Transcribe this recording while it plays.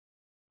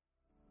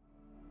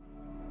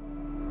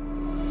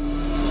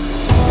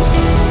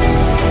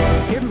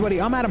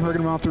everybody. I'm Adam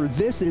Hergenrother.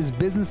 This is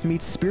Business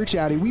Meets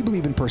Spirituality. We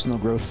believe in personal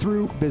growth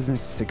through business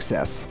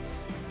success.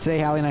 Today,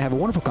 Hallie and I have a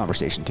wonderful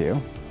conversation,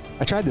 too.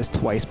 I tried this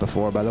twice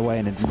before, by the way,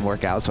 and it didn't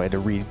work out, so I had to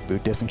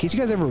reboot this. In case you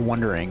guys ever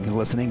wondering,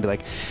 listening, to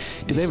like,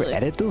 do they ever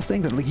edit those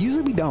things? And like,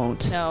 usually we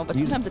don't. No, but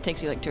sometimes it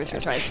takes you like 2 or 3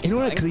 tries. You know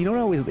what? Because you know what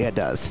always, yeah, it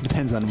does.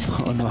 Depends on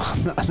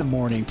the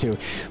morning, too.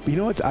 But you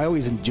know what? I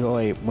always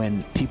enjoy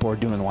when people are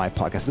doing a live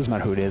podcast. It doesn't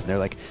matter who it is. And they're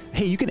like,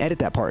 hey, you can edit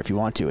that part if you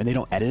want to. And they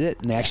don't edit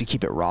it, and they actually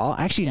keep it raw.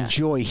 I actually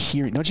enjoy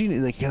hearing, don't you?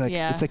 Like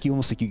it's like you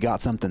almost like you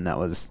got something that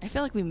was I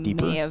feel like we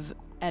deeper. may have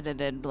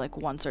edited like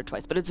once or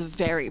twice, but it's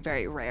very,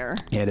 very rare.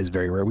 Yeah, it is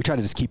very rare. We try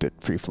to just keep it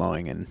free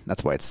flowing, and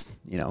that's why it's,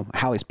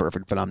 Hallie's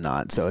perfect, but I'm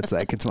not. So it's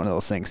like, it's one of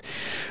those things.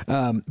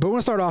 But we want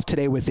to start off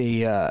today with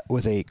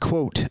a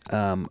quote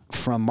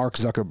from Mark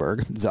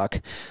Zuckerberg,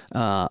 Zuck,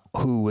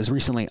 who was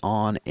recently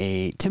on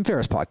a Tim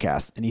Ferriss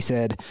podcast. And he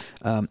said,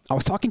 I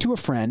was talking to a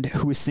friend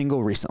who was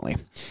single recently,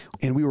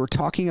 and we were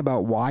talking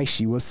about why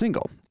she was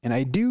single. And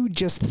I do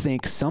just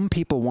think some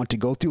people want to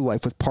go through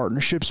life with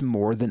partnerships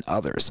more than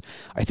others.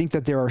 I think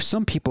that there are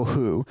some people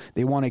who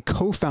they want a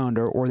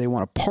co-founder or they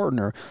want a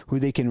partner who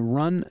they can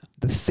run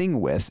the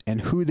thing with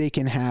and who they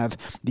can have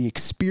the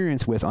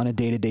experience with on a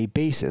day-to-day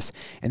basis.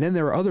 And then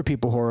there are other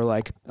people who are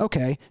like,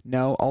 okay,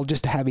 no, I'll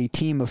just have a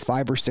team of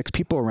 5 or 6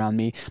 people around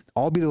me.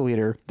 I'll be the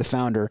leader, the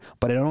founder,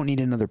 but I don't need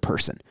another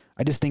person.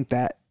 I just think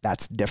that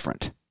that's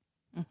different.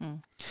 Mm-hmm.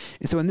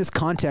 And so in this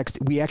context,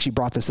 we actually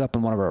brought this up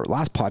in one of our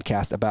last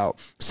podcasts about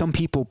some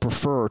people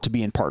prefer to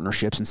be in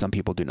partnerships and some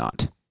people do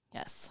not.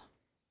 Yes.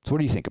 So what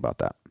do you think about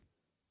that?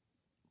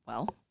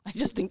 Well, I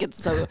just think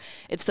it's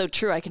so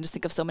true. I can just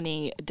think of so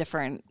many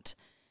different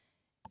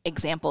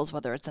examples,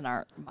 whether it's in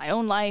my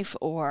own life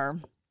or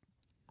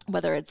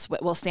whether it's,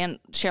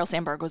 Sheryl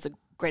Sandberg was a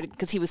great,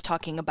 because he was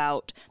talking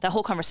about that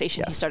whole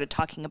conversation. Yes. He started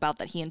talking about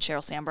that he and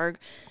Sheryl Sandberg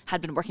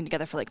had been working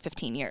together for like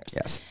 15 years.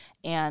 Yes.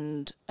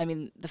 And I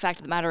mean, the fact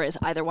of the matter is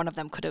either one of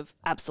them could have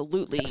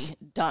absolutely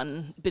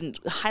been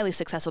highly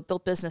successful,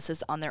 built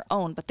businesses on their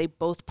own, but they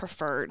both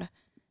preferred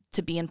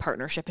to be in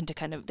partnership and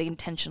they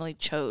intentionally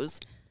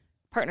chose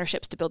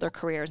partnerships to build their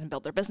careers and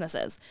build their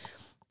businesses.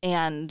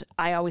 And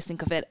I always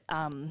think of it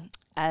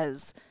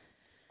as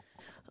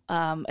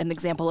an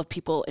example of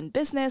people in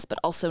business, but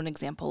also an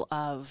example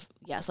of,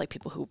 like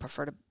people who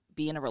prefer to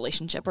be in a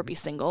relationship or be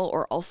single,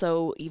 or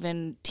also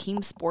even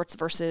team sports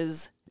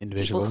versus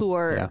individual.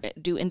 People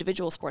who do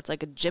individual sports.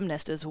 Like a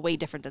gymnast is way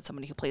different than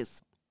somebody who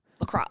plays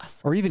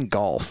lacrosse. Or even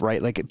golf,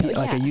 right?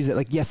 I use it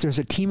like, yes, there's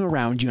a team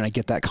around you, and I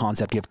get that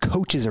concept. You have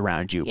coaches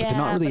around you, but they're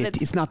not really,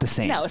 it's not the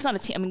same. No, it's not a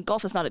team. I mean,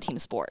 golf is not a team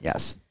sport.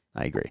 Yes.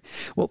 I agree.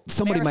 Well,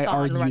 somebody might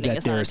argue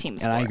that there's,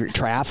 and I agree,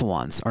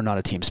 triathlons are not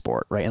a team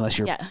sport, right? Unless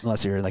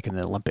you're like in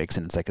the Olympics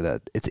and it's like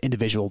it's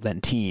individual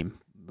then team,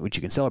 which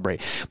you can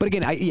celebrate. But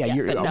again,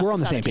 we're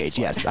on the same page.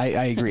 Yes,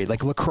 I agree.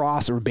 Like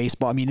lacrosse or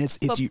baseball. I mean, it's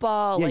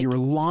football, you're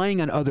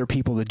relying on other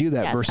people to do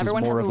that versus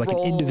more of like an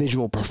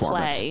individual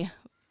performance.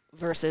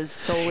 Versus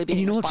solely being. And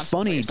you know what's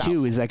funny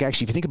too is like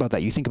actually if you think about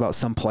that, you think about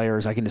some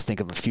players. I can just think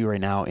of a few right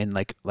now in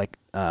like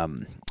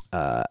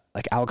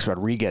Alex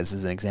Rodriguez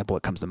is an example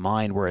that comes to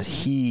mind, whereas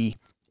he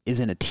is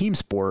in a team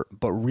sport,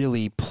 but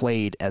really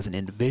played as an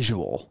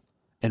individual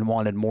and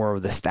wanted more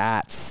of the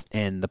stats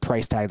and the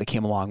price tag that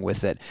came along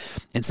with it.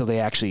 And so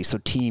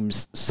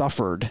teams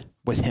suffered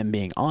with him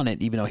being on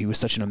it, even though he was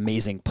such an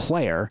amazing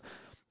player,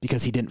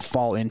 because he didn't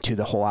fall into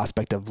the whole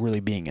aspect of really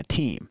being a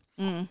team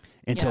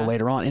until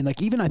later on. And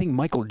like, even I think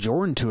Michael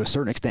Jordan, to a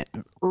certain extent,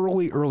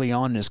 early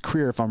on in his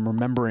career, if I'm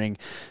remembering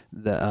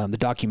the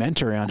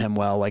documentary on him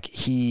well, like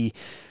he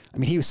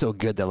was so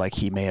good that like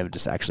he may have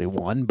just actually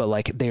won, but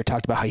like they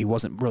talked about how he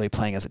wasn't really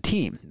playing as a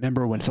team.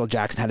 Remember when Phil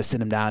Jackson had to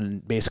sit him down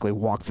and basically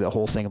walk through the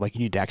whole thing of like,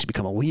 you need to actually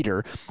become a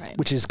leader, right,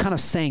 which is kind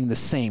of saying the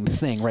same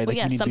thing, right? Well,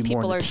 like you need to be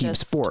more in the team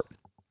sport.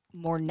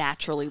 More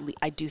naturally,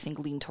 I do think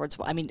lean towards,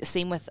 I mean,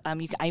 same with,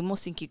 I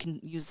almost think you can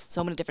use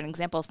so many different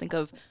examples. Think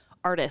of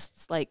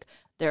artists, like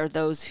there are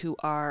those who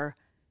are,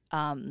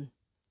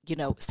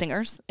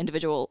 singers,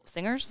 individual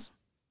singers.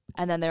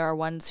 And then there are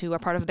ones who are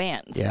part of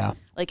bands. Yeah.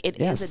 Like it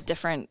is a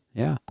different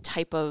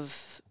type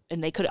of,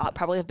 and they could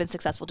probably have been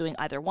successful doing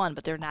either one,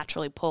 but they're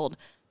naturally pulled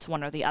to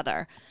one or the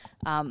other.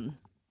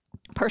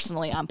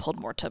 Personally, I'm pulled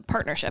more to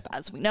partnership,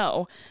 as we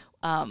know.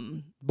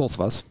 Both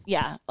of us.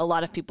 Yeah. A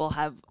lot of people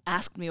have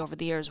asked me over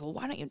the years, well,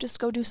 why don't you just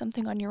go do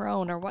something on your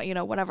own or what,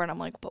 whatever. And I'm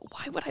like, but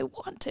why would I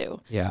want to?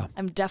 Yeah.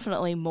 I'm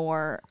definitely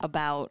more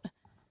about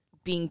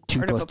being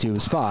 2 plus 2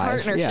 is 5.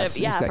 Partnership. Yes,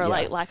 exactly. For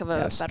lack of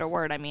a better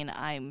word. I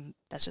mean,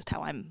 that's just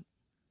how I'm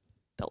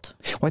built.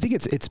 Well, I think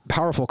it's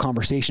powerful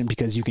conversation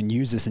because you can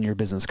use this in your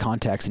business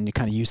context and you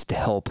kind of use it to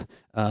help,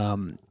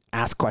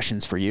 ask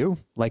questions for you.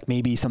 Like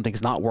maybe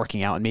something's not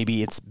working out and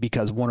maybe it's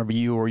because one of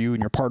you or you and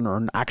your partner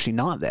are actually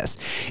not this.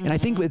 Mm-hmm. And I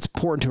think it's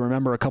important to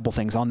remember a couple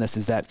things on this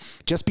is that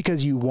just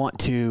because you want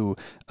to,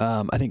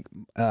 I think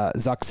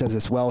Zuck says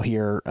this well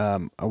here,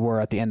 where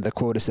at the end of the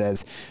quote it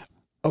says,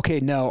 okay,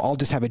 no, I'll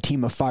just have a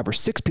team of 5 or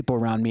 6 people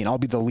around me and I'll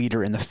be the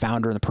leader and the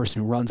founder and the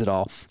person who runs it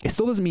all. It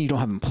still doesn't mean you don't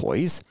have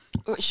employees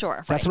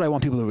Sure. That's what I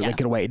want people to like,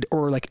 get away.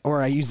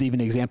 Or I use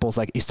even examples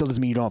like it still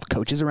doesn't mean you don't have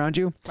coaches around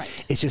you.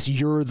 Right. It's just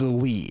you're the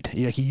lead.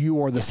 Like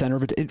you are the center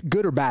of it.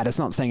 Good or bad. It's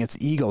not saying it's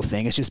ego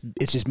thing. It's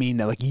just meaning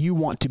that like you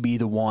want to be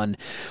the one.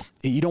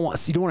 You don't want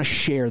to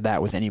share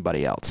that with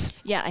anybody else.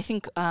 Yeah, I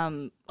think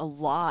a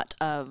lot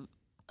of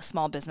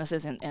small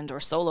businesses and or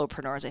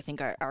solopreneurs, I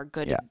think, are a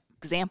good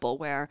example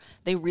where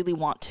they really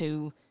want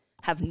to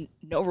have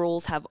no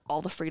rules, have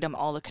all the freedom,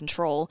 all the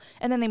control,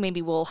 and then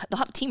they'll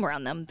have a team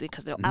around them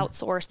because they'll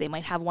outsource. They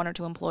might have 1 or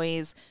 2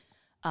 employees,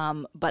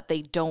 but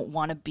they don't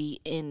want to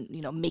be in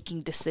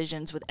making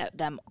decisions with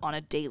them on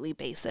a daily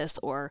basis,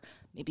 or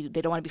maybe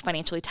they don't want to be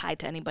financially tied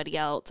to anybody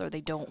else, or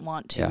they don't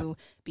want to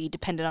be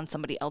dependent on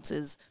somebody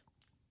else's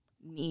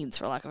needs,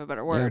 for lack of a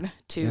better word,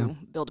 to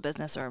build a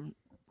business or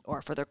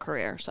for their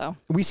career. So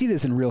we see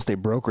this in real estate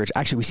brokerage.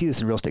 Actually, we see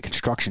this in real estate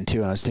construction too.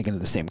 And I was thinking of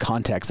the same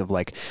context of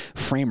like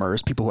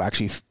framers, people who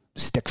actually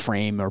stick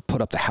frame or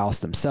put up the house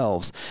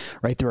themselves,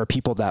 right? There are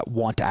people that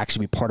want to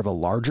actually be part of a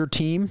larger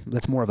team.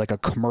 That's more of like a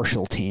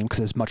commercial team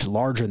because it's much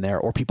larger in there,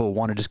 or people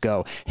want to just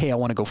go, hey, I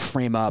want to go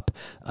frame up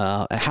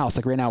a house.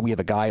 Like right now we have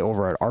a guy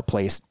over at our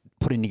place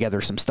putting together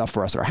some stuff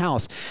for us at our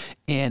house.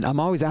 And I'm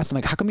always asking,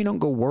 like, how come you don't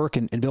go work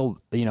and build,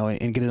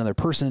 and get another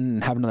person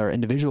and have another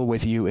individual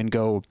with you and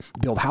go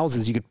build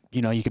houses? You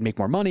could make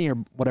more money or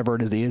whatever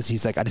it is.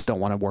 He's like, I just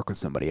don't want to work with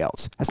somebody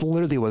else. That's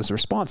literally what his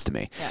response to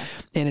me. Yeah.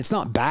 And it's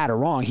not bad or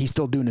wrong. He's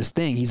still doing his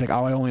thing. He's like,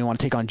 oh, I only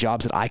want to take on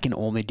jobs that I can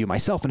only do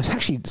myself. And it's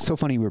actually so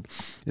funny. We were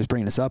just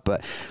bringing this up,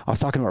 but I was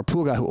talking to our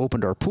pool guy who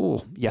opened our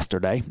pool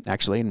yesterday,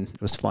 actually, and it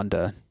was fun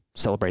to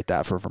celebrate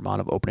that for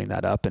Vermont of opening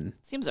that up. And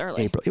seems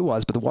early. April. It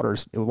was, but the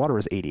water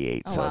was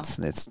 88. Oh, so wow.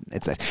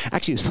 it's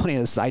actually, it's funny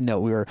as a side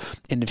note,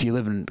 if you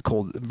live in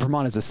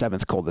Vermont is the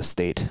 7th coldest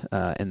state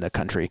in the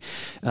country.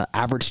 The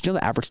average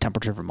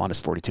temperature of Vermont is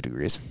 42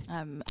 degrees.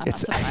 I'm not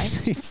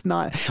surprised. It's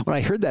not, when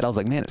I heard that, I was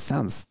like, man, that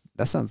sounds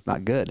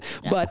not good.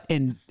 Yeah. But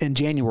in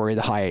January,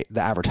 the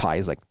average high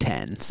is like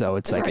 10. So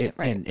it's like, right.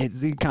 And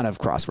it kind of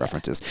cross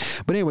references.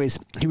 Yeah. But anyways,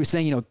 he was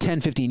saying,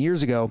 10, 15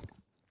 years ago,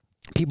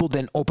 people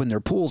didn't open their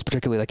pools,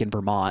 particularly like in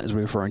Vermont, as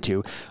we're referring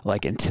to,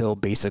 like until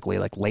basically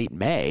like late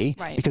May,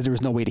 right, because there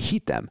was no way to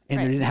heat them, and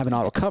right, they didn't have an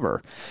auto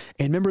cover.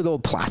 And remember the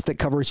old plastic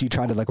covers you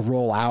try to like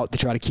roll out to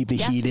try to keep the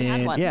heat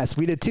in? Yes,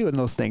 we did too in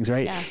those things,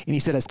 right? Yeah. And he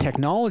said as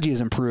technology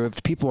has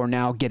improved, people are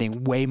now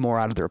getting way more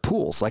out of their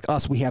pools. Like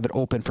us, we have it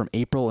open from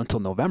April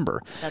until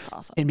November. That's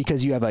awesome. And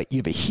because you have a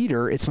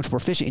heater, it's much more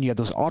efficient, and you have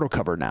those auto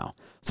cover now.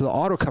 So the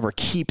auto cover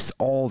keeps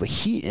all the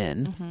heat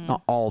in,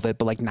 not all of it,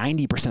 but like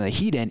 90% of the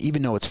heat in,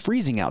 even though it's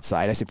freezing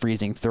outside. I said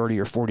freezing 30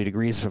 or 40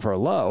 degrees for a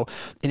low,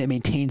 and it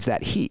maintains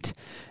that heat.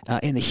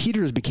 And the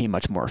heaters became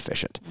much more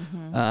efficient.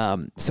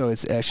 So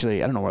it's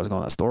actually, I don't know where I was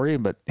going with that story,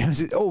 but it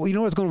was, you know where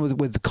I was going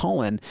with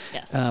Colin?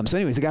 Yes. So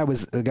anyways,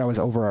 the guy was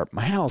over at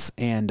my house,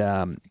 and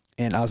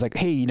I was like,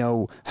 hey,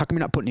 how come you're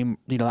not putting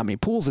that many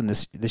pools in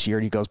this year?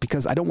 And he goes,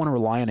 because I don't want to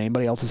rely on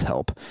anybody else's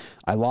help.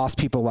 I lost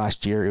people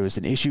last year. It was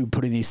an issue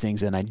putting these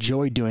things in. I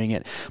enjoy doing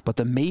it. But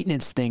the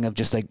maintenance thing of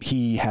just like,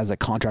 he has like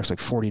contracts, like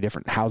 40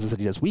 different houses that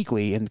he does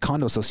weekly in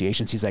condo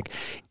associations. He's like,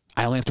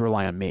 I only have to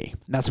rely on me.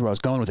 And that's where I was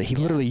going with it. He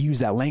literally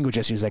used that language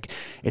as he was like,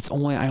 I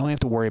only have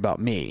to worry about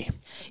me.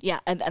 Yeah.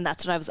 And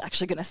that's what I was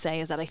actually going to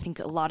say, is that I think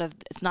a lot of,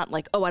 it's not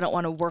like, oh, I don't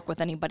want to work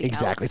with anybody else.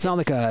 Exactly. It's not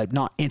like a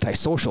not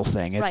antisocial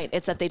thing. Right.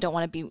 It's that they don't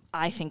want to be,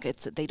 I think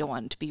it's that they don't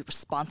want to be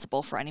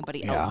responsible for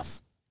anybody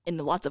else in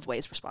lots of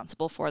ways,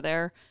 responsible for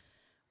their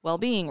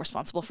well-being,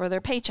 responsible for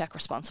their paycheck,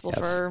 responsible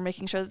for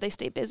making sure that they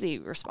stay busy,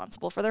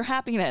 responsible for their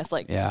happiness.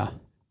 Like,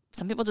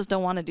 some people just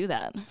don't want to do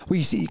that. Well,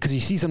 you see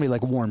somebody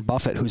like Warren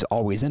Buffett, who's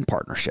always in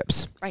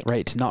partnerships,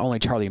 right? Not only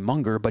Charlie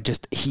Munger, but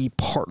just he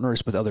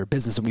partners with other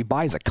businesses. When he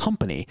buys a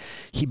company,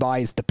 he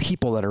buys the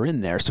people that are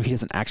in there. So he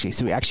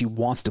actually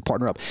wants to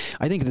partner up.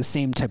 I think the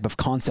same type of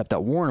concept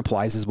that Warren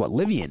applies is what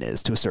Livian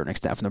is to a certain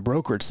extent from the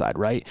brokerage side,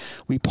 right?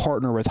 We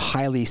partner with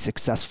highly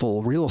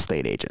successful real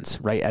estate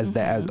agents, right?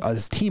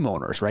 As team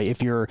owners, right?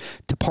 If you're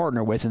to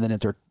partner with, and then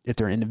if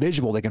they're an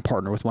individual, they can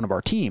partner with one of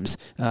our teams,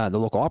 the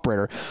local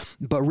operator.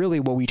 But really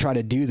what we try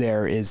to do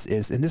there is,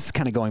 and this is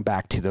kind of going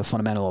back to the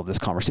fundamental of this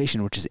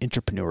conversation, which is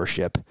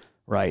entrepreneurship,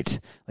 right?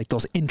 Like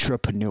those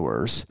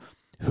intrapreneurs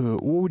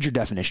what would your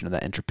definition of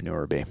that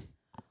entrepreneur be?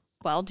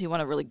 Well, do you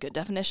want a really good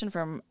definition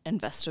from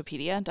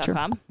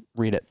Investopedia.com? Sure.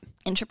 Read it.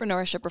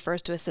 Entrepreneurship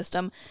refers to a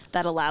system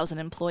that allows an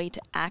employee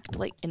to act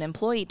like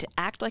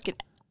an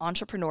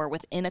entrepreneur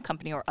within a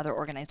company or other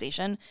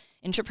organization.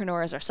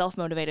 Entrepreneurs are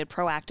self-motivated,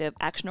 proactive,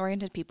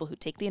 action-oriented people who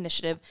take the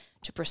initiative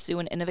to pursue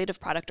an innovative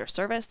product or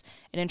service.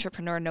 An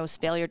entrepreneur knows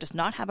failure does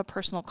not have a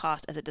personal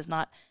cost as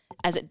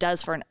it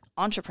does for an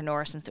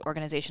entrepreneur, since the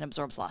organization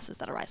absorbs losses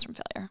that arise from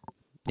failure.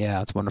 Yeah,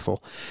 that's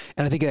wonderful.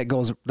 And I think that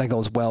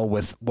goes well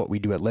with what we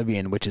do at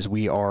Livian, which is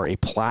we are a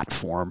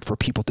platform for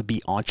people to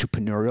be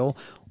entrepreneurial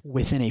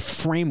within a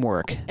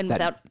framework. And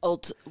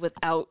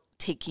without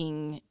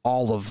taking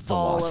all of the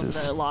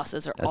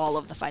losses or all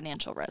of the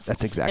financial risk.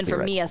 That's exactly right.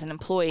 And for me as an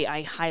employee,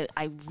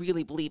 I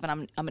really believe,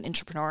 and I'm an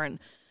entrepreneur,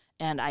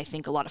 And I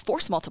think a lot of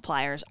force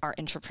multipliers are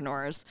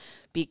entrepreneurs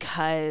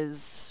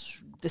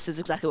because this is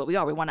exactly what we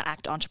are. We want to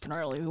act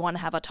entrepreneurially. We want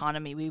to have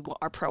autonomy. We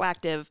are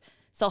proactive,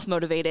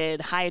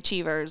 self-motivated, high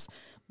achievers.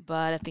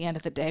 But at the end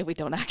of the day, we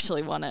don't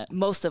actually want to,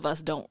 most of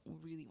us don't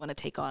really want to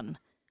take on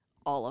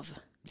all of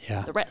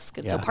the risk.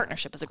 And so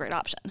partnership is a great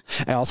option.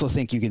 I also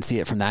think you can see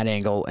it from that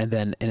angle. And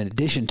then in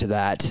addition to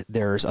that,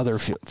 there's other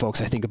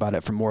folks, I think about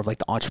it from more of like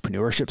the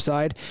entrepreneurship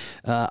side.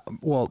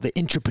 Well, the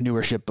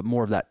entrepreneurship, but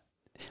more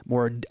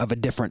of a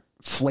different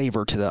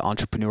flavor to the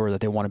entrepreneur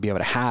that they want to be able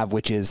to have,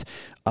 which is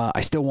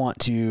I still want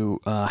to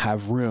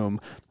have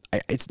room.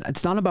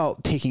 It's not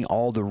about taking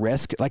all the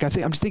risk. Like I'm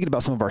just thinking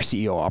about some of our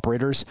CEO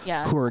operators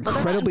who are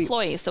incredibly they're not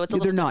employees, so it's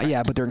they're not,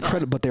 different. but they're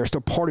incredible, but they're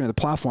still partnering with the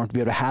platform to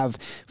be able to have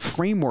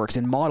frameworks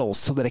and models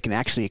so that it can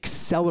actually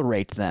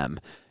accelerate them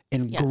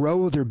and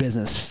grow their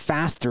business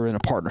faster in a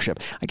partnership.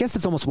 I guess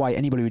that's almost why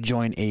anybody would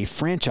join a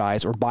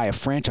franchise or buy a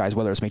franchise,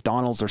 whether it's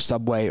McDonald's or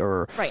Subway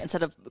or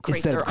instead of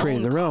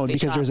creating their own,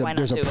 because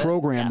there's a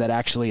program that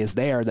actually is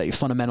there that you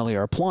fundamentally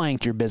are applying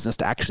to your business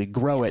to actually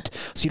grow it.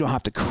 So you don't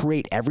have to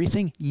create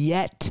everything,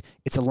 yet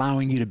it's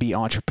allowing you to be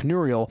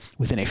entrepreneurial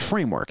within a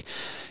framework.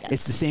 Yes.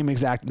 It's the same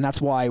exact, and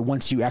that's why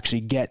once you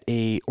actually get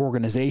a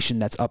organization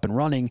that's up and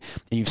running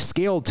and you've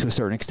scaled to a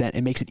certain extent,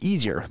 it makes it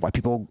easier.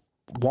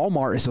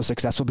 Walmart is so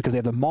successful because they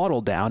have the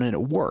model down and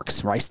it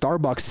works, right?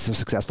 Starbucks is so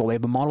successful. They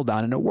have the model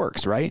down and it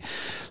works, right?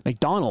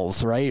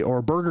 McDonald's, right?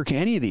 Or Burger King,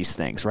 any of these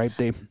things, right?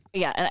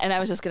 And I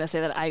was just going to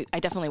say that I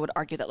definitely would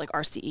argue that like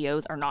our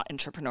CEOs are not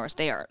entrepreneurs.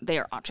 They are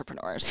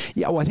entrepreneurs.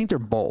 Yeah. Well, I think they're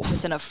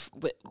both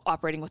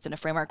operating within a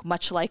framework,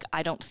 much like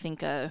I don't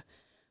think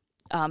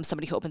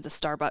somebody who opens a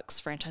Starbucks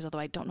franchise, although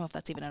I don't know if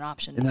that's even an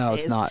option. No,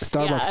 it's not.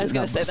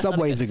 Starbucks,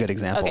 Subway is a good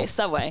example. Okay,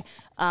 Subway.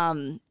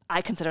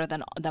 I consider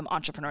them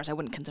entrepreneurs. I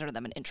wouldn't consider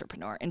them an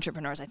entrepreneur.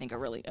 Entrepreneurs, I think, are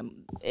really,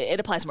 it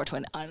applies more to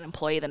an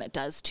employee than it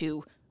does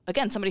to,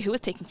 again, somebody who is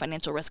taking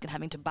financial risk and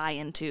having to buy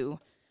into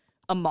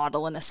a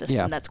model and a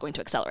system that's going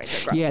to accelerate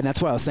their growth. Yeah, and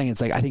that's what I was saying. It's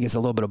like I think it's a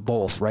little bit of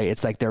both, right?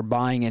 It's like they're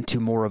buying into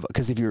more of,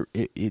 because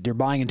if they're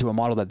buying into a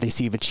model that they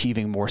see of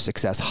achieving more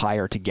success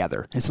higher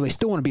together, and so they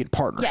still want to be in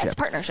partnership. Yeah, it's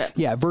partnership.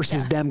 Yeah,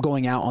 versus them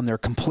going out on their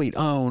complete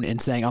own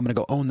and saying, I'm going to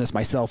go own this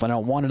myself. I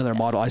don't want another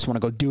model. I just want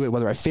to go do it.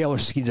 Whether I fail or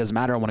succeed, it doesn't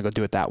matter. I want to go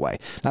do it that way.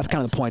 That's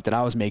kind of the point that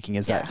I was making,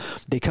 is that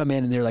they come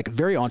in and they're like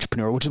very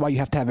entrepreneurial, which is why you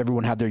have to have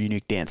everyone have their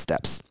unique dance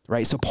steps,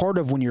 right? So part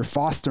of when you're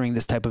fostering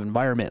this type of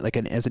environment, like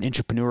as an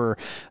entrepreneur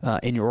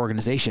in your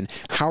organization,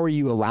 how are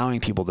you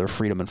allowing people their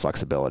freedom and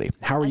flexibility?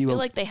 I feel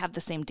like they have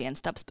the same dance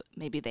steps, but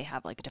maybe they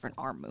have like different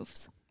arm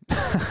moves.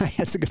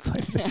 That's a good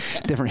point.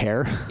 Different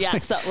hair. Yeah,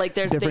 so like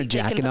there's different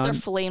jacket on.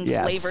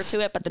 Flavor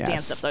to it, but the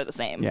dance steps are the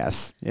same.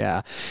 Yes,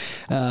 yeah.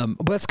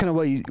 But that's kind of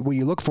what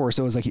you look for.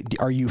 So it's like,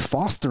 are you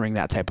fostering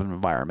that type of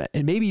environment?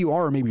 And maybe you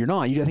are, or maybe you're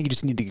not. I think you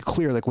just need to get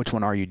clear, like which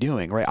one are you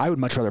doing, right? I would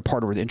much rather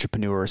partner with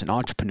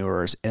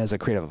entrepreneurs as a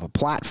creative of a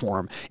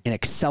platform and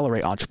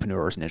accelerate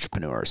entrepreneurs and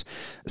entrepreneurs.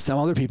 Some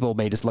other people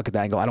may just look at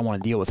that and go, I don't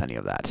want to deal with any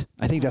of that.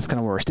 I think that's kind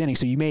of where we're standing.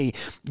 So you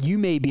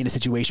may be in a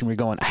situation where you're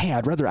going, hey,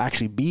 I'd rather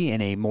actually be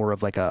in a more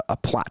of like a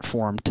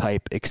platform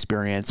type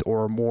experience,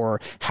 or more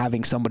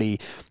having somebody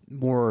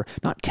more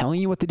not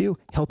telling you what to do,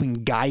 helping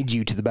guide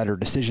you to the better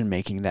decision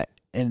making that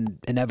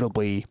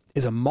inevitably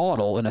is a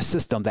model and a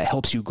system that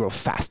helps you grow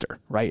faster,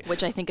 right?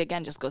 Which I think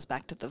again just goes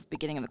back to the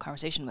beginning of the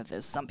conversation with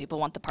is some people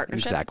want the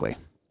partnership. Exactly.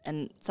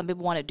 And some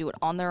people want to do it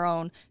on their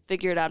own,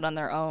 figure it out on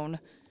their own,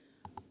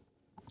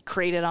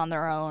 create it on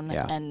their own,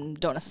 and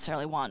don't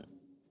necessarily want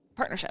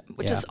partnership,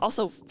 which is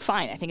also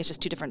fine. I think it's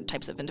just two different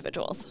types of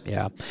individuals.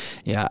 Yeah.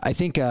 I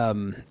think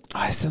something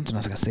I was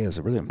going to say was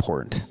really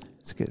important.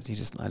 It's good. I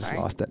just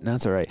lost it. No,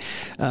 that's all right.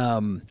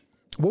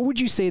 What would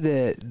you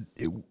say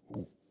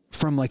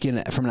from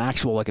an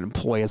actual like an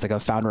employee as like a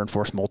founder and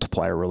force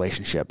multiplier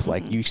relationship?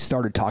 Like you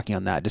started talking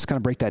on that. Just kind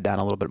of break that down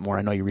a little bit more.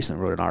 I know you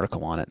recently wrote an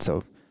article on it,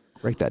 so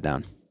break that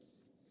down.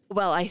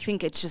 Well, I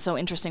think it's just so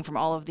interesting from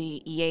all of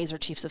the EAs or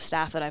chiefs of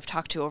staff that I've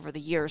talked to over the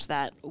years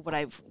that what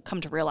I've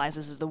come to realize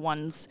is the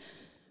ones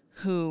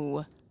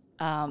who,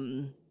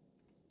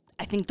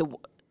 I think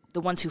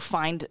the ones who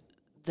find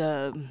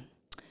the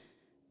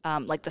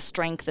like the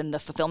strength and the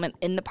fulfillment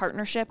in the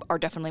partnership are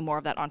definitely more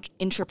of that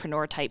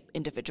entrepreneur type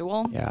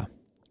individual. Yeah,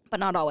 but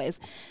not always.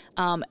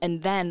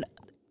 And then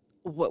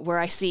where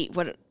I see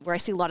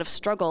a lot of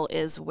struggle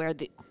is where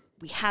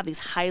we have these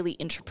highly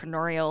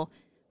entrepreneurial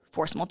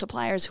force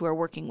multipliers who are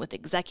working with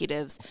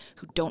executives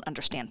who don't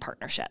understand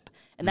partnership.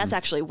 And that's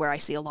actually where I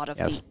see a lot of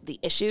the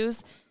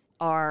issues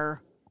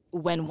are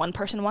when one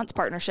person wants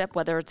partnership,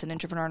 whether it's an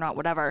entrepreneur or not,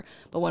 whatever,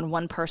 but when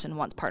one person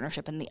wants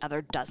partnership and the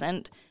other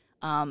doesn't.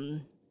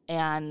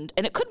 And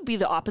it could be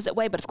the opposite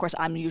way, but of course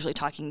I'm usually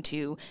talking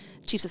to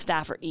chiefs of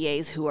staff or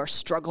EAs who are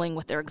struggling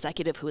with their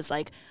executive who is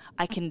like,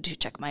 I can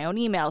check my own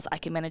emails, I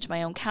can manage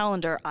my own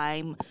calendar,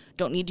 I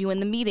don't need you in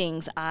the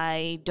meetings,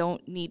 I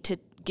don't need to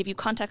give you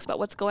context about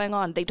what's going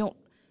on. They don't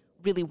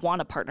really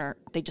want a partner.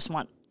 They just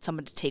want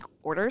someone to take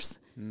orders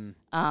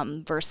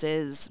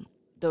versus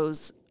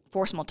those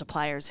force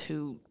multipliers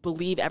who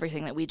believe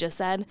everything that we just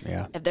said.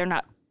 Yeah. If they're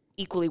not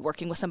equally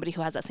working with somebody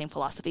who has that same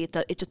philosophy,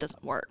 it just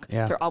doesn't work.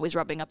 Yeah. They're always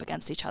rubbing up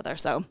against each other.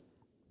 So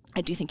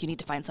I do think you need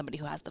to find somebody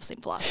who has the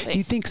same philosophy. Do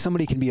you think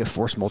somebody can be a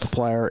force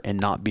multiplier and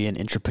not be an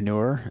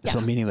entrepreneur? Yeah.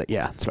 So meaning that,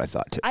 yeah, that's what I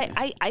thought too.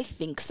 I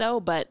think so,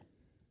 but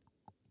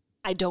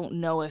I don't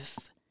know if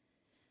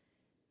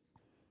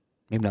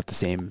Maybe not the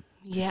same.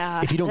 Yeah,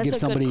 If you don't that's give a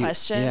somebody, good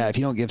question. if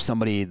you don't give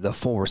somebody the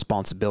full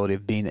responsibility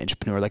of being the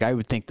entrepreneur, like I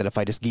would think that if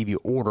I just gave you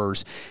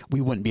orders,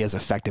 we wouldn't be as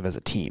effective as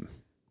a team.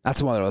 That's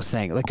what I was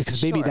saying. Like,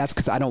 because maybe Sure. that's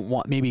because I don't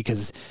want, maybe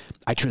because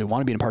I truly want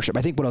to be in a partnership.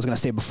 I think what I was going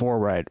to say before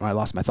where I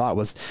lost my thought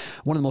was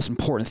one of the most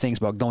important things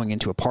about going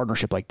into a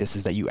partnership like this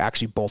is that you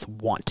actually both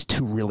want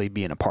to really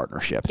be in a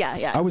partnership.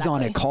 Yeah, I was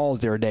on a exactly. call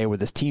the other day where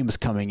this team was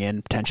coming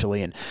in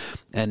potentially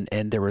and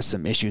there was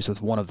some issues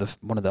with one of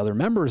the other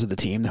members of the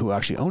team who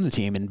actually owned the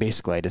team. And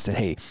basically I just said,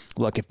 hey,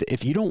 look,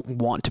 if you don't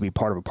want to be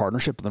part of a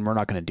partnership, then we're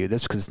not going to do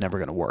this because it's never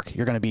going to work.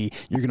 You're going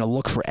to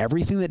look for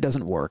everything that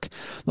doesn't work.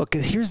 Look,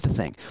 'cause here's the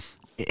thing.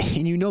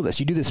 And you know this,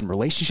 you do this in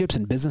relationships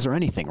and business or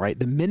anything, right?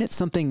 The minute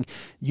something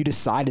you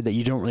decided that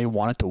you don't really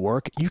want it to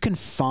work, you can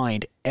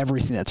find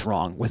everything that's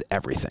wrong with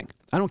everything.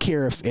 I don't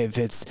care if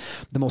it's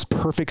the most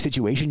perfect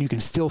situation, you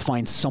can still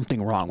find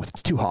something wrong with it.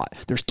 It's too hot.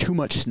 There's too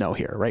much snow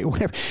here, right?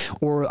 Whatever.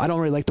 Or I don't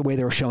really like the way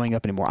they were showing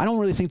up anymore. I don't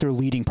really think they're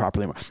leading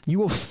properly anymore. You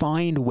will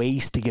find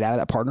ways to get out of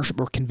that partnership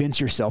or convince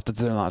yourself that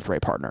they're not the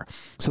right partner.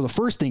 So the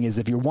first thing is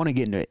if you want to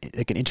get into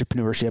like an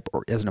entrepreneurship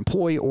or as an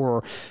employee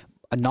or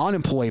a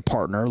non-employee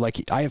partner, like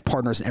I have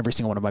partners in every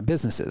single one of my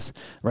businesses,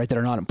 right, that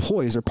are not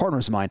employees or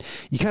partners of mine,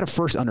 you got to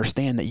first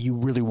understand that you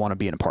really want to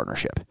be in a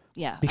partnership.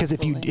 Yeah. Because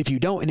absolutely. if you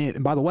don't,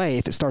 and by the way,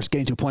 if it starts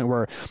getting to a point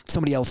where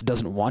somebody else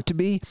doesn't want to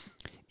be,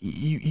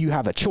 you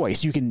have a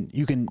choice. You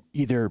can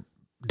either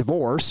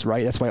divorce,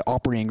 right? That's why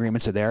operating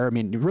agreements are there. I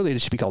mean, really, it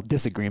should be called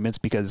disagreements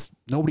because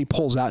nobody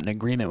pulls out an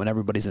agreement when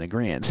everybody's in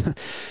agreement.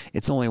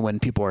 It's only when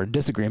people are in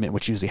disagreement,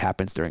 which usually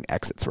happens during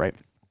exits, right?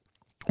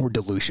 Or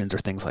dilutions or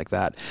things like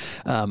that,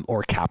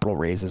 or capital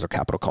raises or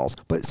capital calls.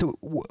 But so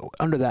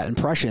under that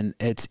impression,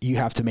 it's you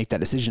have to make that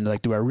decision.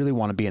 Like, do I really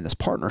want to be in this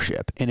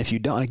partnership? And if you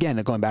don't, again,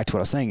 going back to what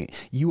I was saying,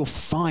 you will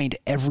find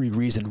every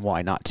reason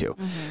why not to.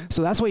 Mm-hmm.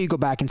 So that's why you go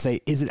back and say,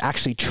 is it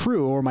actually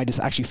true, or am I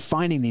just actually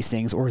finding these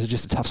things, or is it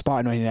just a tough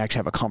spot and I need to actually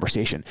have a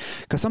conversation?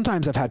 Because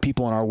sometimes I've had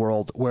people in our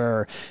world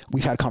where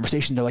we've had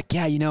conversation. They're like,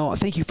 yeah,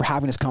 thank you for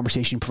having this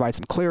conversation. You provide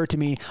some clarity to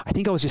me. I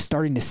think I was just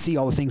starting to see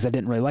all the things I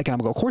didn't really like. And I'm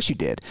going to go, of course you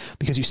did,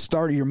 because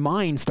your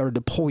mind started to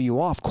pull you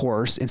off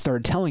course and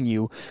started telling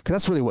you, because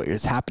that's really what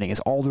is happening, is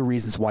all the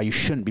reasons why you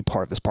shouldn't be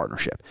part of this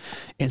partnership.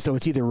 And so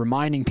it's either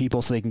reminding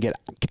people so they can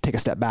take a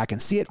step back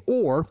and see it,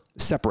 or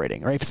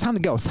separating, right? If it's time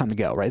to go, it's time to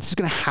go, right? It's just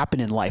going to happen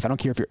in life. I don't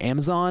care if you're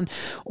Amazon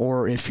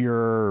or if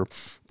you're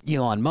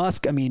Elon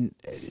Musk. I mean,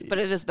 but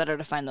it is better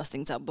to find those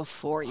things out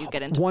before you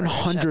get into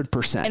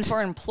 100%. And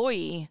for an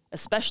employee,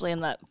 especially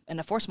in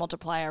a force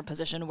multiplier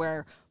position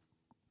where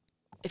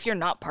if you're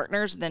not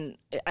partners, then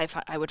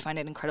I would find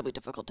it incredibly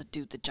difficult to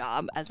do the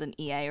job as an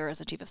EA or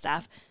as a chief of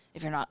staff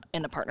if you're not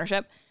in a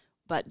partnership.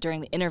 But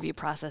during the interview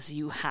process,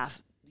 you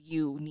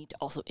need to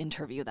also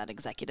interview that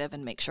executive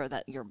and make sure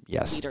that your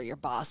leader, your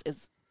boss,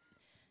 is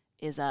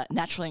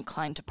naturally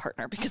inclined to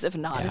partner. Because if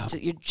not,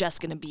 you're just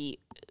going to be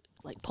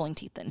like pulling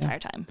teeth the entire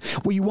time.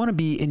 Well, you want to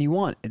be, and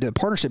the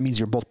partnership means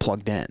you're both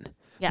plugged in.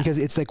 Yeah. Because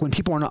it's like when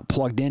people are not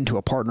plugged into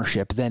a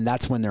partnership, then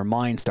that's when their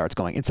mind starts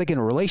going. It's like in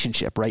a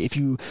relationship, right? If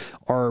you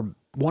are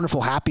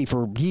wonderful, happy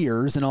for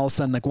years, and all of a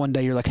sudden, like one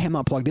day you're like, hey, I'm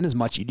not plugged in as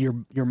much.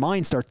 Your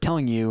mind starts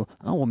telling you,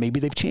 oh, well,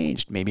 maybe they've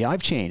changed. Maybe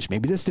I've changed.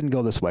 Maybe this didn't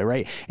go this way,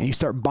 right? And you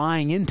start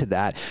buying into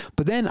that.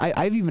 But then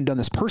I've even done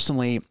this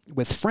personally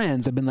with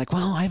friends. I've been like,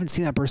 well, I haven't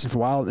seen that person for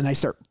a while. And I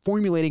start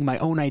formulating my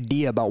own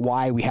idea about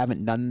why we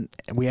haven't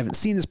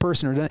seen this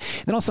person or done it.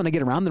 And then all of a sudden I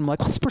get around them, I'm like,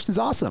 well, this person's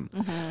awesome.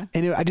 Mm-hmm.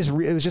 And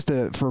it was just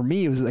for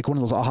me, it was like one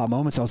of those aha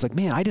moments. I was like,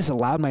 man, I just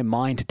allowed my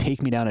mind to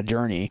take me down a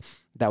journey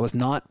that was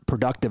not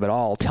productive at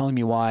all, telling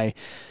me why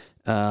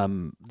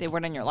they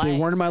weren't in your life. They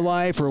weren't in my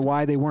life, or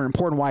why they weren't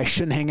important, why I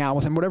shouldn't hang out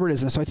with them, whatever it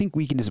is. And so I think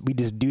we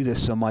just do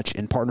this so much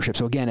in partnership.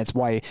 So again, it's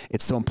why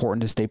it's so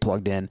important to stay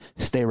plugged in,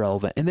 stay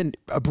relevant, and then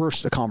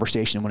burst a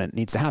conversation when it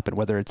needs to happen,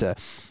 whether it's an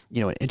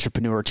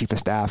entrepreneur, chief of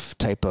staff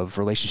type of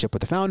relationship with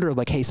the founder,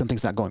 like, hey,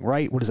 something's not going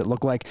right. What does it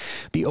look like?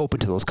 Be open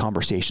to those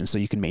conversations so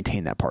you can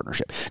maintain that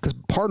partnership. Because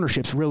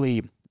partnerships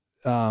really,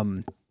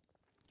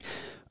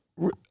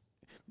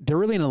 they're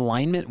really in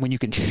alignment when you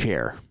can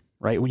share,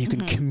 right? When you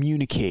can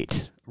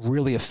communicate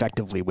really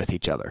effectively with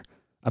each other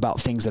about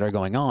things that are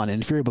going on.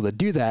 And if you're able to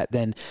do that,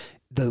 then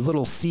the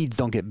little seeds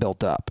don't get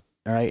built up.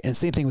 All right. And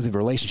same thing with the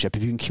relationship.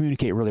 If you can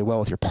communicate really well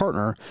with your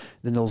partner,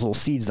 then those little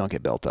seeds don't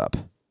get built up.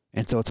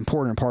 And so it's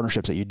important in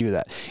partnerships that you do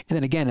that. And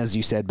then again, as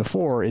you said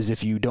before, is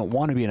if you don't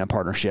want to be in a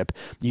partnership,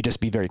 you just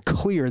be very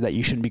clear that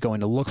you shouldn't be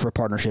going to look for a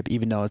partnership,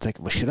 even though it's like,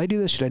 well, should I do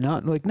this? Should I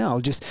not? Like, no,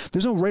 just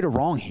there's no right or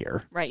wrong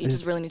here. Right. You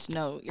just really need to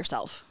know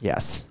yourself.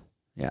 Yes.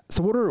 Yeah.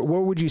 So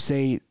what would you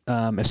say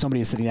if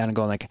somebody is sitting down and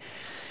going like,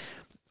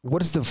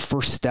 what is the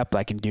first step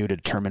I can do to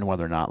determine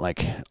whether or not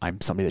like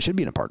I'm somebody that should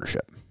be in a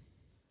partnership?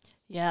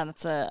 Yeah,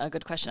 that's a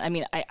good question. I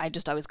mean, I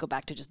just always go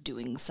back to just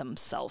doing some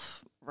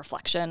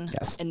self-reflection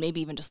and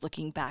maybe even just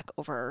looking back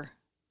over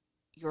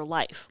your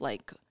life.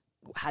 Like,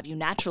 have you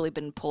naturally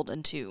been pulled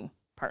into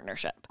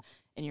partnership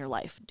in your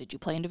life? Did you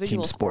play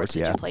individual sports?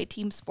 Did you play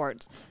team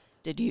sports?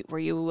 Were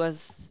you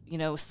as,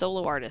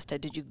 solo artist?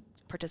 Did you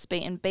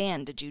participate in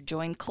band? Did you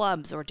join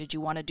clubs, or did you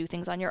want to do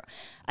things on your,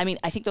 I mean,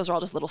 I think those are all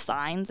just little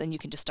signs, and you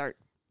can just start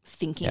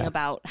thinking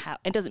about how,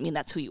 it doesn't mean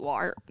that's who you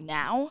are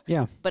now,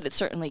 but it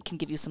certainly can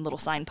give you some little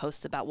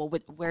signposts about, well,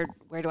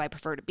 where do I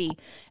prefer to be?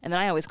 And then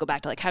I always go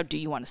back to, like, how do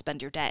you want to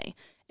spend your day?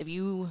 If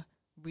you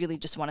really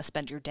just want to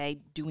spend your day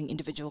doing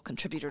individual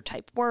contributor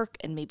type work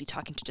and maybe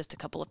talking to just a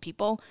couple of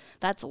people,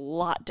 that's a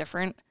lot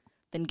different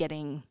than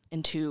getting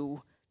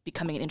into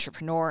becoming an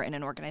entrepreneur in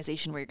an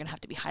organization where you're going to have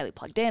to be highly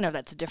plugged in, or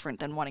that's different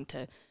than wanting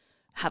to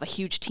have a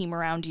huge team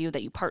around you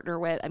that you partner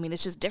with. I mean,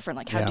 it's just different.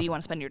 Like, how do you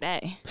want to spend your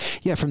day?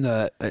 Yeah, from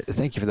the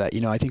thank you for that.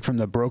 I think from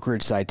the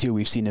brokerage side too,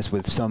 we've seen this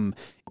with some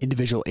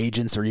individual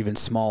agents or even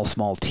small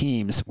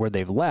teams where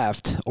they've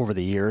left over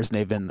the years,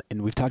 and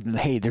we've talked to them,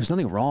 hey, there's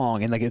nothing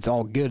wrong, and like it's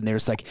all good, and they're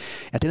just like,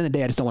 at the end of the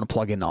day, I just don't want to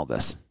plug in all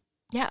this.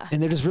 Yeah.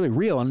 And they're just really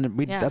real. And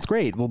that's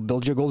great. We'll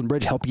build you a golden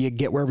bridge, help you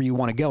get wherever you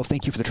want to go.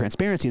 Thank you for the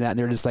transparency of that. And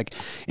they're just like,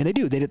 and they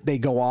do, they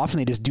go off and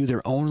they just do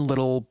their own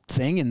little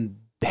thing and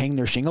hang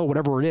their shingle,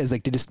 whatever it is.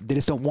 Like they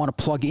just don't want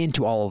to plug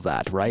into all of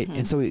that. Right. Mm-hmm.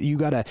 And so you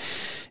gotta,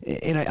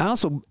 and I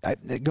also,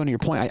 going to your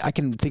point, I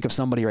can think of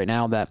somebody right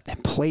now that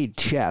played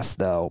chess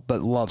though,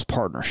 but loves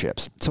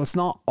partnerships. So it's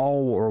not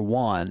all or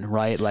one,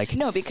 right? Like,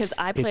 no, because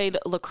I played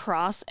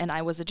lacrosse and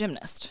I was a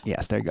gymnast.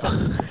 Yes. There you go.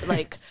 So,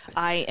 like,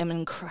 I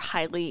am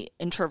highly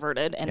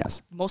introverted and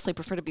mostly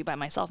prefer to be by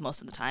myself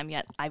most of the time,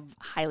 yet I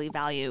highly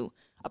value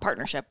a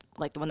partnership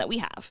like the one that we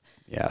have.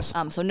 Yes.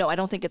 So no, I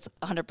don't think it's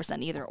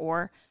 100% either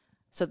or.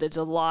 So there's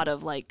a lot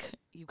of, like,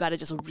 you got to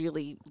just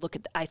really look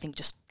at, I think,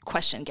 just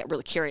question, get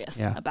really curious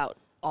about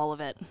all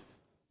of it.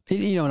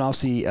 And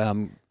obviously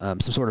some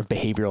sort of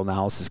behavioral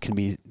analysis can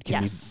be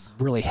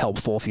really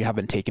helpful if you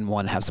haven't taken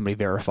one, have somebody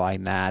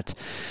verifying that.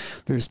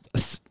 There's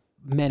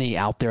many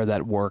out there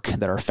that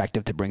are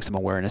effective to bring some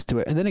awareness to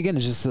it. And then again,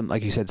 it's just some,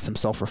 like you said, some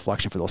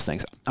self-reflection for those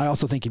things. I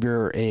also think if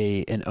you're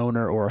an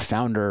owner or a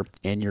founder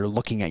and you're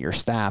looking at your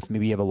staff,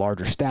 maybe you have a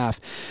larger staff,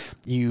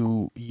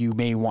 you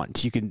may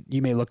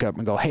look up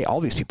and go, hey, all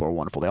these people are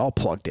wonderful. They all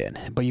plugged in.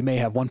 But you may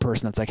have one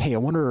person that's like, hey, I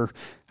wonder,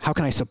 how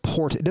can I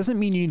support? It doesn't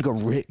mean you need to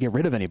go get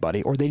rid of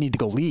anybody or they need to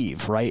go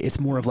leave, right? It's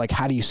more of like,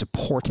 how do you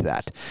support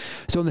that?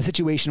 So in the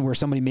situation where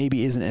somebody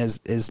maybe isn't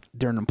as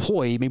they're an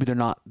employee, maybe they're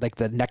not like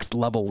the next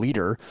level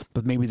leader,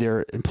 but maybe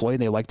they're employee,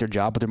 they like their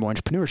job, but they're more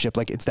entrepreneurship.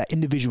 Like it's that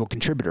individual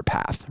contributor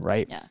path,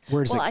 right? Yeah.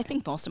 I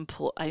think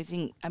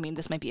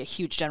this might be a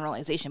huge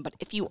generalization, but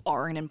if you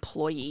are an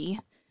employee,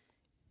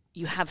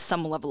 you have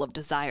some level of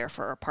desire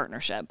for a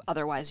partnership.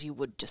 Otherwise you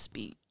would just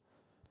be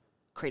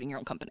creating your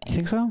own company. You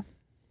think so?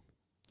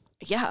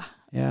 Yeah.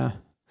 Yeah.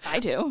 I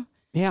do.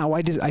 Yeah.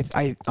 Well,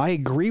 I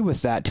agree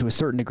with that to a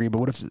certain degree, but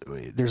what if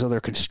there's other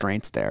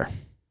constraints there?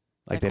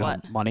 Like they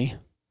don't have money?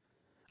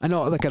 I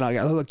know,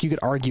 look, you could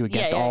argue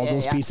against all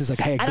those pieces.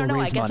 Like, hey, I don't know.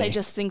 I guess I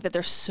just think that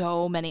there's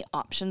so many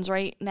options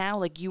right now.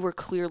 Like, you were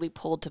clearly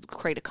pulled to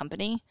create a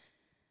company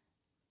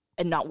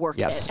and not work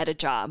at a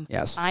job.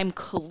 Yes. I'm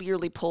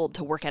clearly pulled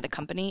to work at a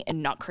company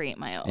and not create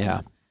my own.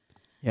 Yeah.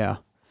 Yeah.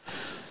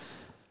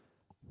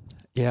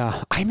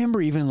 Yeah. I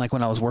remember even like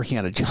when I was working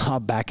at a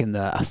job back I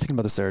was thinking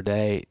about this the other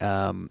day,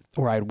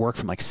 where I'd work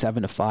from like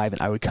 7 to 5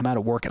 and I would come out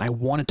of work and I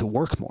wanted to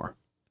work more.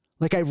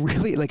 Like I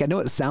really, like I know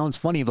it sounds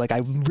funny, but like I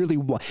really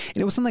want, and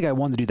it was something I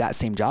wanted to do that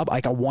same job.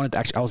 Like I wanted to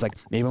actually, I was like,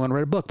 maybe I'm going to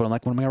write a book, but I'm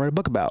like, what am I going to write a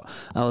book about?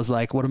 I was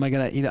like, what am I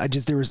going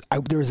to,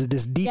 there was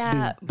this deep,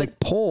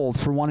 pull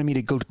for wanting me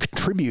to go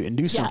contribute and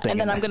do something. And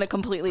then I'm going to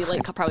completely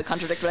probably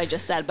contradict what I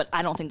just said, but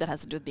I don't think that has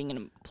to do with being an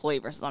employee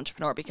versus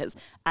entrepreneur, because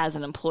as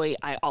an employee,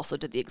 I also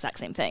did the exact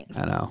same things.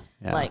 I know.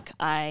 Yeah. Like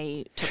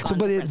I took on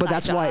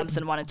different jobs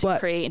and wanted to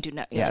create and do,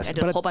 I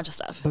did a whole bunch of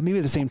stuff. But maybe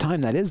at the same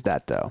time, that is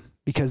that though.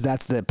 Because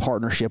that's the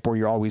partnership where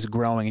you're always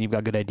growing and you've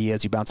got good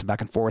ideas, you bounce them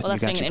back and forth. Well,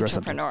 and you that's can being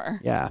actually an entrepreneur.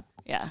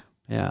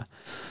 Yeah.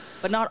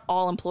 But not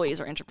all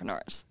employees are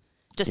entrepreneurs.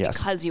 Just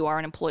because you are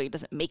an employee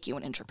doesn't make you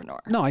an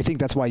entrepreneur. No, I think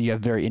that's why you have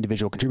very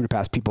individual contributor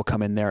paths. People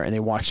come in there and they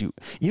watch you.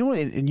 You know what?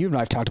 And you and I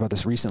have talked about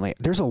this recently.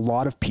 There's a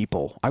lot of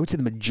people, I would say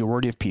the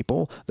majority of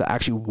people, that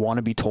actually want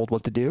to be told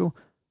what to do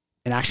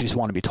and actually just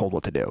want to be told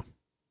what to do.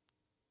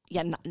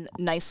 Yeah,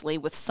 nicely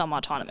with some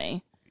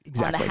autonomy.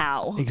 Exactly. On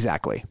how.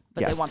 Exactly.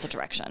 But they want the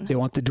direction. They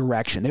want the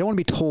direction. They don't want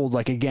to be told,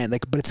 like, again,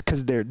 like, but it's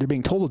because they're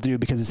being told what to do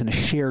because it's in a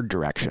shared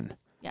direction.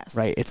 Yes.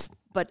 Right.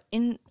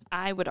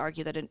 I would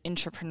argue that an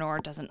entrepreneur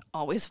doesn't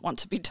always want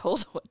to be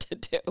told what to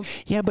do.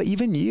 Yeah, but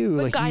even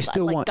you, you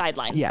still want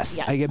guidelines. Yes.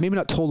 Maybe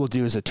not told what to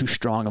do is a too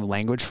strong of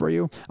language for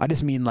you. I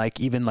just mean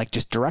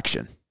just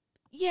direction.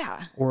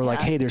 Yeah. Or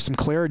hey, there's some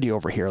clarity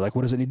over here. Like,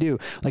 what does it need to do?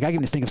 Like, I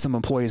can just think of some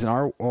employees in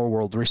our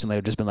world recently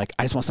have just been like,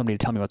 I just want somebody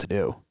to tell me what to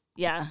do.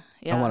 Yeah.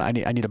 I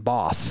need a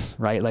boss,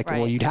 right? Like,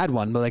 well, you'd had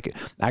one, but like,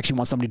 I actually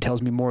want somebody who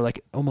tells me more,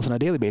 like almost on a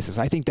daily basis.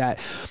 I think that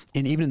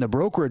even in the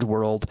brokerage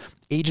world,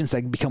 agents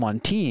that become on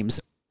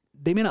teams,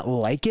 they may not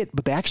like it,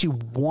 but they actually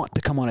want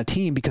to come on a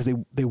team because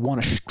they want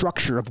a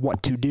structure of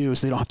what to do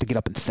so they don't have to get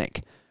up and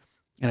think.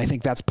 And I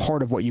think that's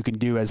part of what you can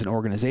do as an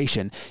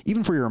organization,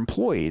 even for your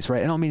employees,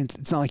 right? I don't mean,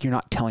 it's not like you're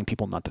not telling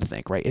people not to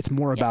think, right? It's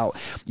more about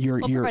your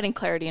providing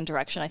clarity and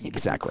direction. I think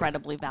is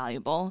incredibly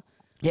valuable.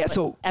 Yeah. Like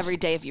so every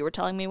day, if you were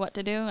telling me what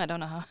to do, I don't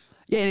know how.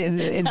 Yeah,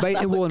 and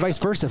vice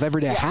versa. If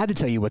every day I had to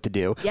tell you what to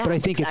do, but I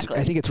think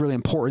it's really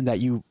important that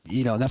you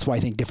know, and that's why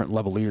I think different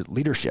level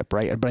leadership,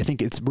 right? But I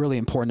think it's really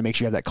important to make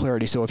sure you have that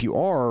clarity. So if you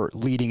are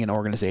leading an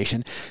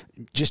organization,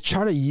 just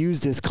try to use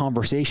this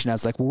conversation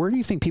as like, well, where do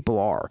you think people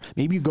are?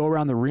 Maybe you go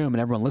around the room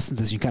and everyone listens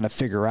to this. You kind of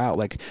figure out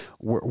like,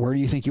 where do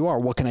you think you are?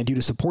 What can I do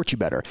to support you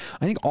better?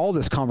 I think all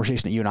this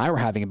conversation that you and I were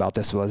having about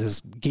this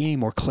is gaining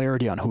more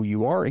clarity on who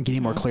you are and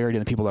getting more clarity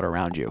on the people that are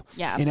around you.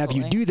 Yeah, absolutely. And if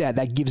you do that,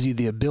 that gives you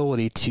the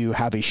ability to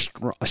have a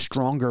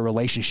stronger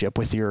relationship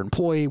with your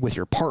employee, with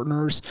your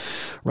partners,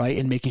 right?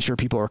 And making sure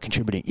people are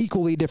contributing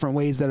equally, different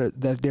ways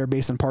that they're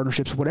based on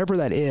partnerships, whatever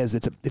that is.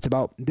 It's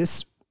about,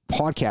 this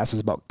podcast was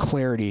about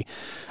clarity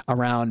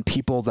around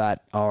people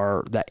that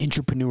are that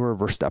entrepreneur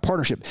versus that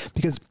partnership.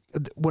 Because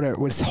what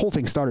this whole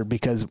thing started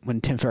because when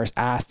Tim Ferriss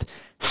asked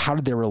how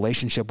did their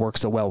relationship work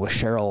so well with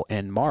Cheryl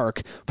and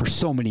Mark for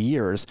so many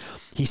years,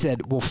 he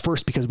said, well,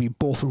 first because we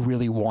both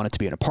really wanted to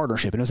be in a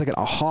partnership. And it was like an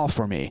aha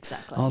for me.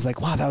 Exactly. I was like,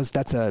 wow,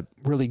 that's a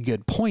really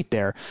good point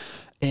there.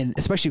 And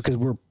especially because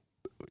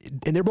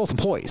they're both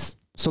employees.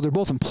 So they're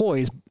both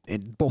employees,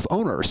 both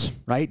owners,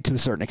 right? To a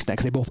certain extent,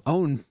 because they both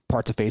own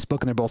parts of Facebook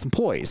and they're both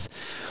employees.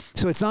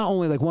 So it's not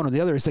only like one or the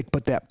other, it's like,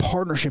 but that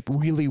partnership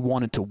really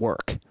wanted to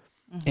work.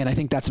 And I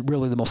think that's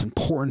really the most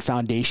important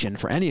foundation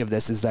for any of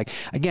this is like,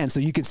 again,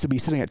 so you could still be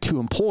sitting at two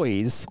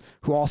employees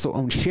who also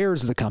own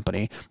shares of the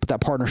company, but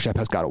that partnership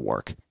has got to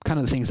work. Kind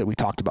of the things that we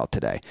talked about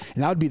today.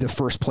 And that would be the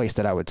first place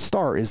that I would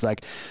start is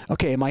like,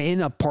 okay, am I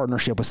in a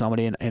partnership with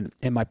somebody and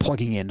am I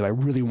plugging in? Do I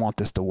really want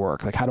this to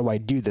work? Like, how do I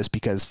do this?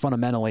 Because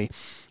fundamentally,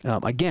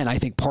 again, I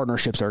think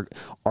partnerships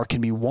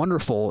can be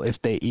wonderful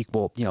if they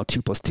equal,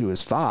 2 + 2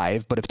 is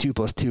 5, but if 2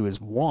 + 2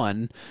 is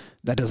 1,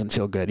 that doesn't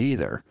feel good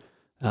either.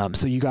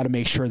 So you got to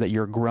make sure that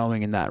you're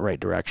growing in that right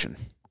direction.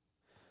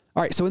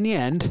 All right. So in the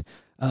end,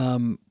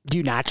 do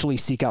you naturally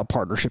seek out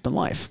partnership in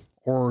life,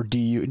 or do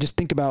you just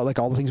think about like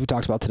all the things we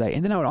talked about today?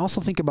 And then I would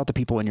also think about the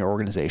people in your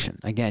organization.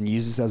 Again,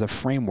 use this as a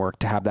framework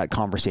to have that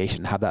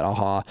conversation, have that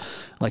aha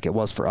like it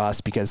was for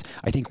us, because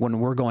I think when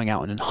we're going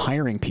out and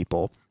hiring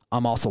people,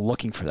 I'm also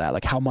looking for that.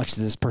 Like, how much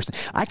does this person,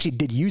 I actually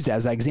did use that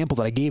as that example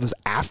that I gave was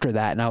after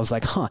that. And I was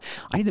like, I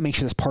need to make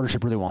sure this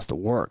partnership really wants to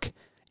work.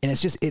 And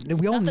it's just,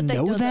 we all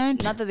know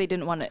that. Not that they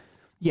didn't want it.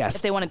 Yes.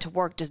 If they wanted to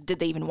work, just did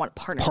they even want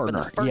partnership in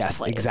the first place?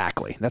 Yes,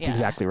 exactly. That's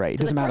exactly right. It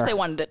doesn't matter. Of course they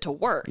wanted it to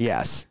work.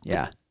 Yes.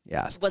 Yeah.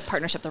 Yes. Was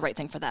partnership the right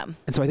thing for them?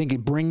 And so I think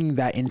bringing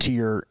that into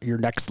your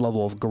next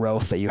level of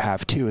growth that you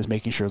have too is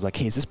making sure like,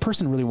 hey, does this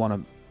person really want to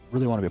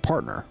be a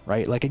partner,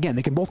 right? Like, again,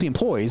 they can both be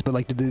employees, but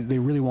like, do they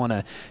really want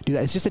to do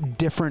that? It's just a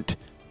different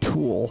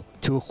tool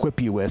to equip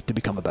you with to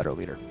become a better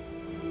leader.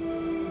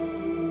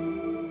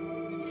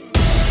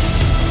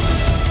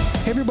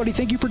 Hey everybody,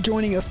 thank you for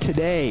joining us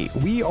today.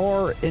 We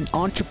are an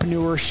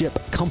entrepreneurship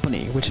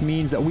company, which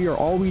means that we are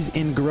always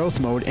in growth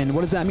mode. And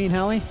what does that mean,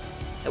 Hallie?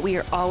 That we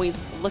are always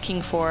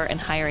looking for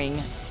and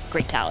hiring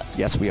great talent.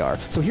 Yes, we are.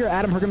 So here at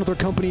Adam Hergen with our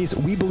companies,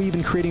 we believe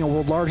in creating a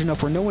world large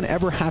enough where no one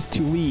ever has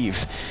to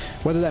leave.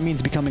 Whether that means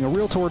becoming a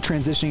realtor,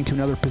 transitioning to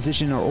another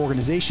position in our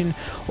organization,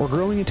 or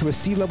growing into a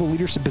C-level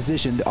leadership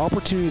position, the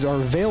opportunities are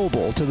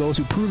available to those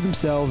who prove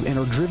themselves and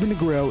are driven to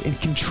grow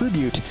and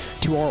contribute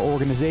to our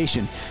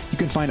organization. You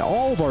can find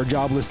all of our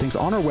job listings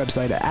on our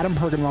website at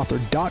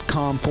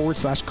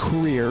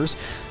adamhergenrother.com/careers.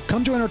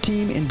 Come join our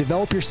team and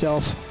develop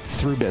yourself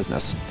through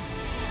business.